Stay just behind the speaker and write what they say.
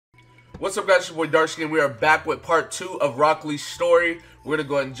What's up, guys? It's your boy Darkskin. We are back with part 2 of Rock Lee's story. We're gonna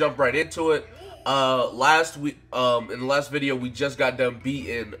go ahead and jump right into it. In the last video, we just got done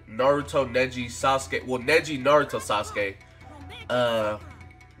beating Naruto, Neji, Sasuke. Well, Neji, Naruto, Sasuke.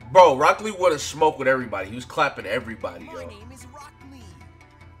 Bro, Rock Lee wanted to smoke with everybody. He was clapping everybody, yo. My name is Rock Lee.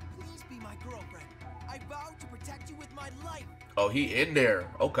 Please be my girlfriend. I vow to protect you with my life. Oh, he in there.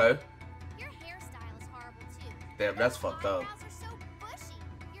 Okay. Your hairstyle is horrible too. Damn, that's fucked up.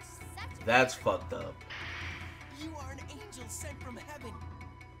 That's fucked up. You are an angel sent from heaven.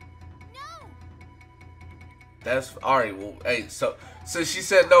 No. That's alright. Well, hey, so since she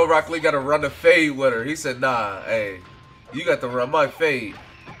said no, Rock Lee got to run the fade with her. He said, nah, hey, you got to run my fade.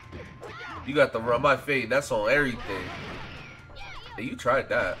 You got to run my fade. That's on everything. Hey, you tried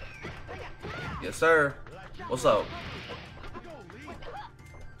that. Yes, sir. What's up?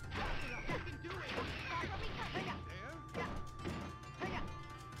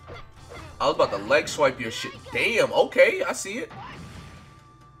 I was about to leg swipe your shit. Damn, okay, I see it.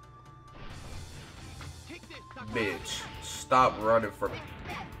 Bitch, stop running from me.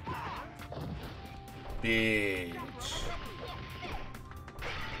 Bitch.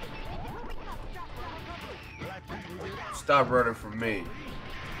 Stop running from me.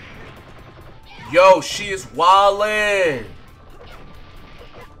 Yo, she is wildin'.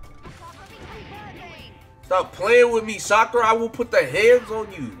 Stop playing with me, Sakura. I will put the hands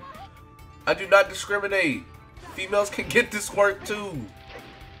on you. I do not discriminate. Females can get this work too.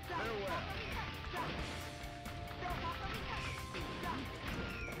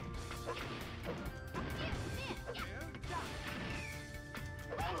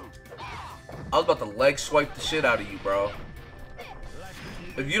 I was about to leg swipe the shit out of you, bro.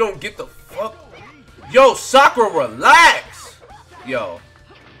 If you don't get the fuck... Yo, Sakura, relax! Yo.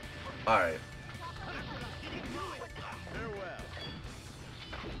 Alright.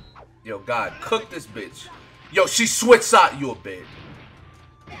 Yo, God, cook this bitch. Yo, she switched side. You a bitch.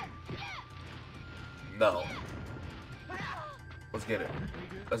 No. Let's get it.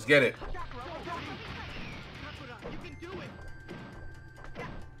 Let's get it.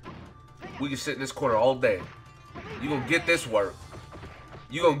 We can sit in this corner all day. You gonna get this work.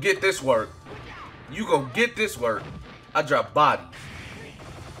 You gonna get this work. You gonna get this work. I drop bodies.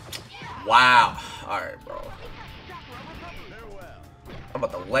 Wow. Alright, bro. I'm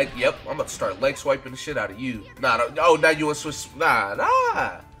about to leg, yep, I'm about to start leg swiping the shit out of you. Nah, no, oh, now you want to switch, nah.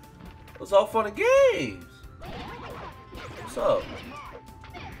 It was all fun and games. What's up?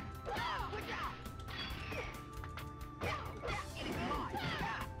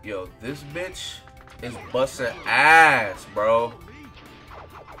 Yo, this bitch is busting ass, bro.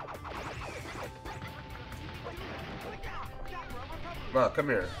 Nah, come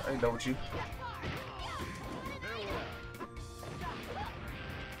here. I ain't done with you.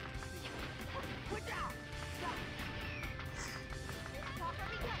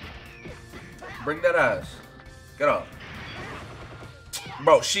 Bring that ass. Get up.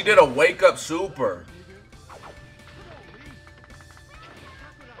 Bro, she did a wake up super.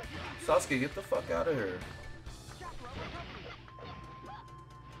 Sasuke, get the fuck out of here.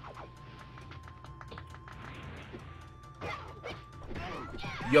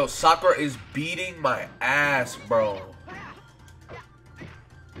 Yo, Sakura is beating my ass, bro.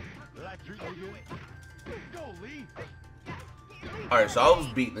 Alright, so I was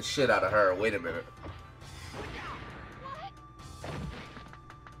beating the shit out of her. Wait a minute.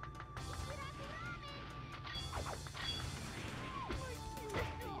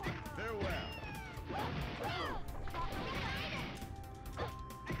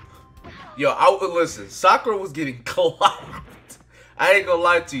 Yo, listen, Sakura was getting clapped. I ain't gonna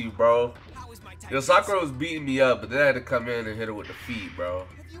lie to you, bro. Yo, Sakura was beating me up, but then I had to come in and hit her with the feet, bro.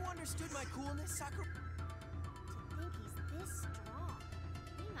 Have you understood my coolness, Sakura?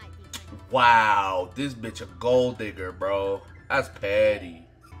 Wow, this bitch a gold digger, bro. That's petty.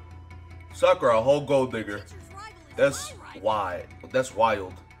 Sakura a whole gold digger. That's wild. That's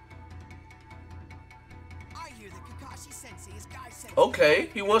wild. I hear that Kakashi Sensei is Guy Sensei. Okay,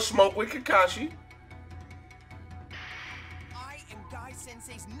 he wants smoke with Kakashi. I am Guy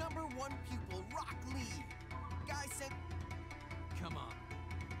Sensei's #1 pupil, Rock Lee. Guy Sensei. Come on.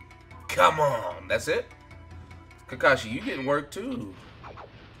 Come on. That's it? Kakashi, you getting work too.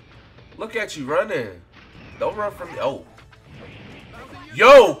 Look at you running. Don't run from me. Oh.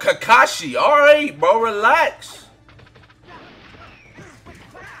 Yo, Kakashi. Alright, bro. Relax.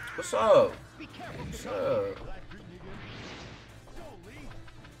 What's up? What's up?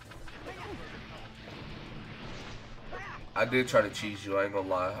 I did try to cheese you. I ain't gonna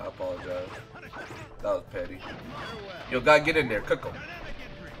lie. I apologize. That was petty. Yo, gotta get in there. Cook him.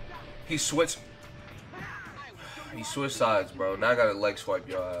 He switched sides, bro. Now I gotta leg swipe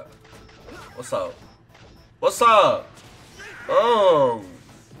your ass. What's up? What's up? Oh,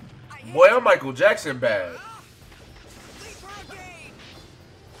 boy, I'm Michael Jackson bad.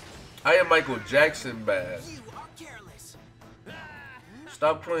 I am Michael Jackson bad.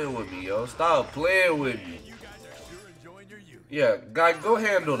 Stop playing with me, yo. Stop playing with me. Yeah, guy, go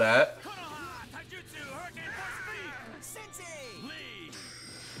handle that.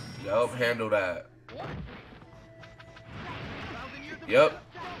 Yup, handle that. Yup.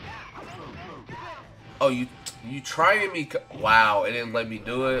 Oh, you trying me? Wow, it didn't let me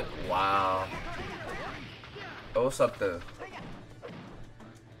do it. Wow. Oh, what's up there?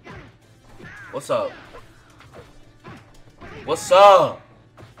 What's up? What's up?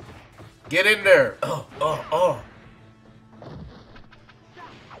 Get in there. Oh.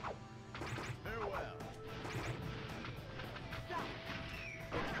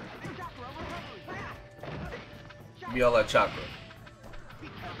 Give me all that chocolate.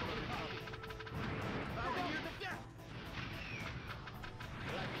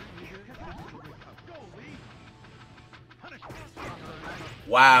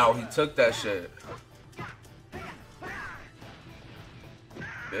 Wow, he took that shit.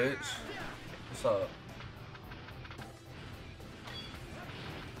 Bitch. What's up?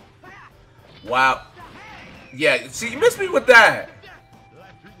 Wow. Yeah, see, you missed me with that.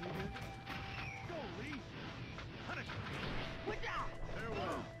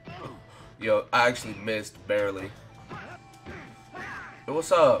 Yo, I actually missed barely. Yo,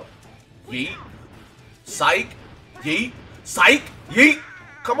 what's up? Yeet. Psych. Yeet. Psych. Yeet.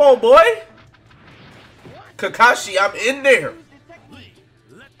 Come on, boy. Kakashi, I'm in there.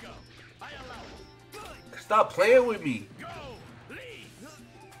 Stop playing with me.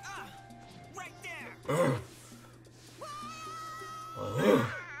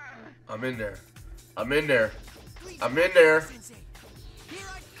 I'm in there. I'm in there. I'm in there.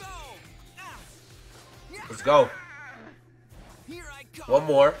 Let's go. One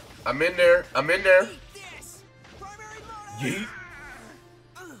more. I'm in there. I'm in there. Yeet.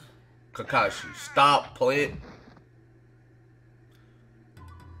 Kakashi, stop playing.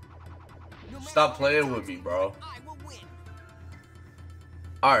 Stop playing with me, bro.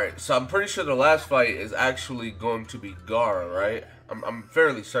 Alright, so I'm pretty sure the last fight is actually going to be Gaara, right? I'm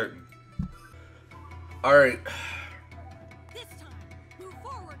fairly certain. Alright.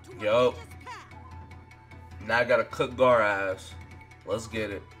 Yup. Now I gotta cook Gaara ass. Let's get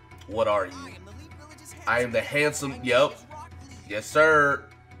it. What are you? I am the handsome. Yup. Yes, sir.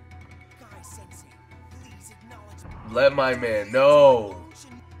 Let my man know.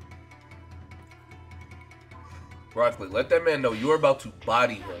 Broccoli, let that man know you're about to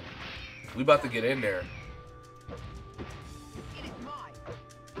body him. We about to get in there.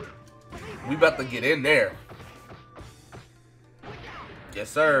 We about to get in there. Yes,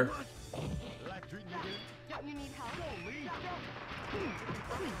 sir.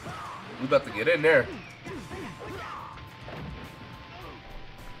 We about to get in there.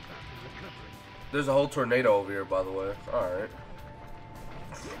 There's a whole tornado over here, by the way. Alright.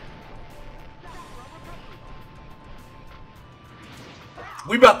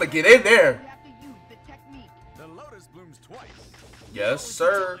 We about to get in there. Yes,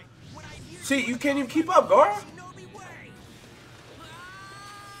 sir. See, you can't even keep up, Gaara.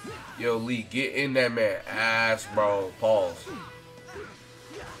 Yo, Lee, get in that man ass, bro. Pause.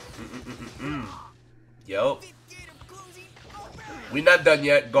 Yup. We not done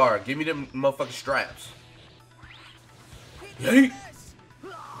yet. Gaara, give me them motherfucking straps. Yeet.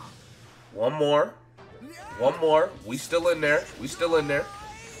 One more. One more. We still in there. We still in there.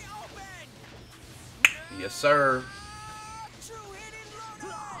 Yes, sir.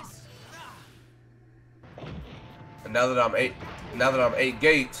 And now that I'm eight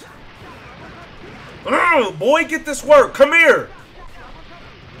gates. Boy, get this work. Come here.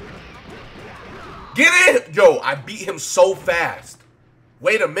 Get in. Yo, I beat him so fast.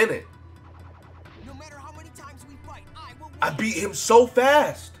 Wait a minute. No matter how many times we fight, I beat him so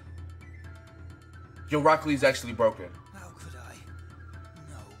fast. Yo, Rock Lee's actually broken. How could I?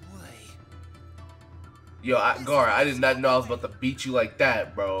 No way. Yo, Gaara, I did not know I was about to beat you like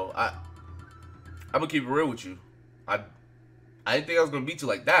that, bro. I'm gonna keep it real with you. I didn't think I was gonna beat you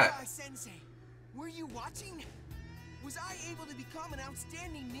like that. Sensei, were you watching? Was I able to become an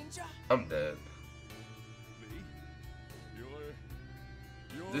outstanding ninja? I'm dead.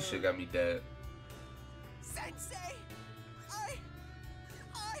 This shit got me dead. Sensei,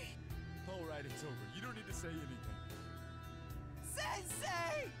 All right, it's over. You don't need to say anything.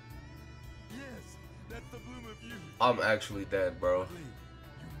 Sensei! Yes, that's the bloom of youth. I'm actually dead, bro. Lee,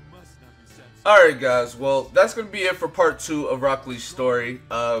 you must not Alright guys, well that's gonna be it for part 2 of Rock Lee's story.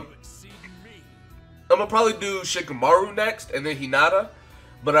 I'm gonna probably do Shikamaru next and then Hinata.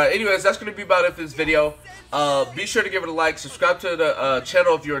 But anyways, that's gonna be about it for this video. Be sure to give it a like, subscribe to the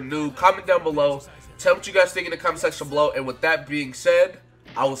channel if you're new, comment down below, tell me what you guys think in the comment section below, and with that being said,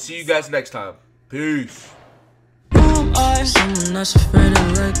 I will see you guys next time. Peace. Someone that's afraid to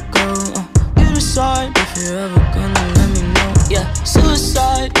let go. You decide if you're ever gonna let me know. Yeah,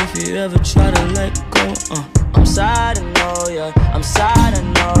 suicide if you ever try to let go. I'm sad, I know, yeah. I'm sad, I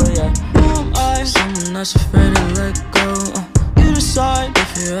know, yeah. Who am I? Someone that's afraid to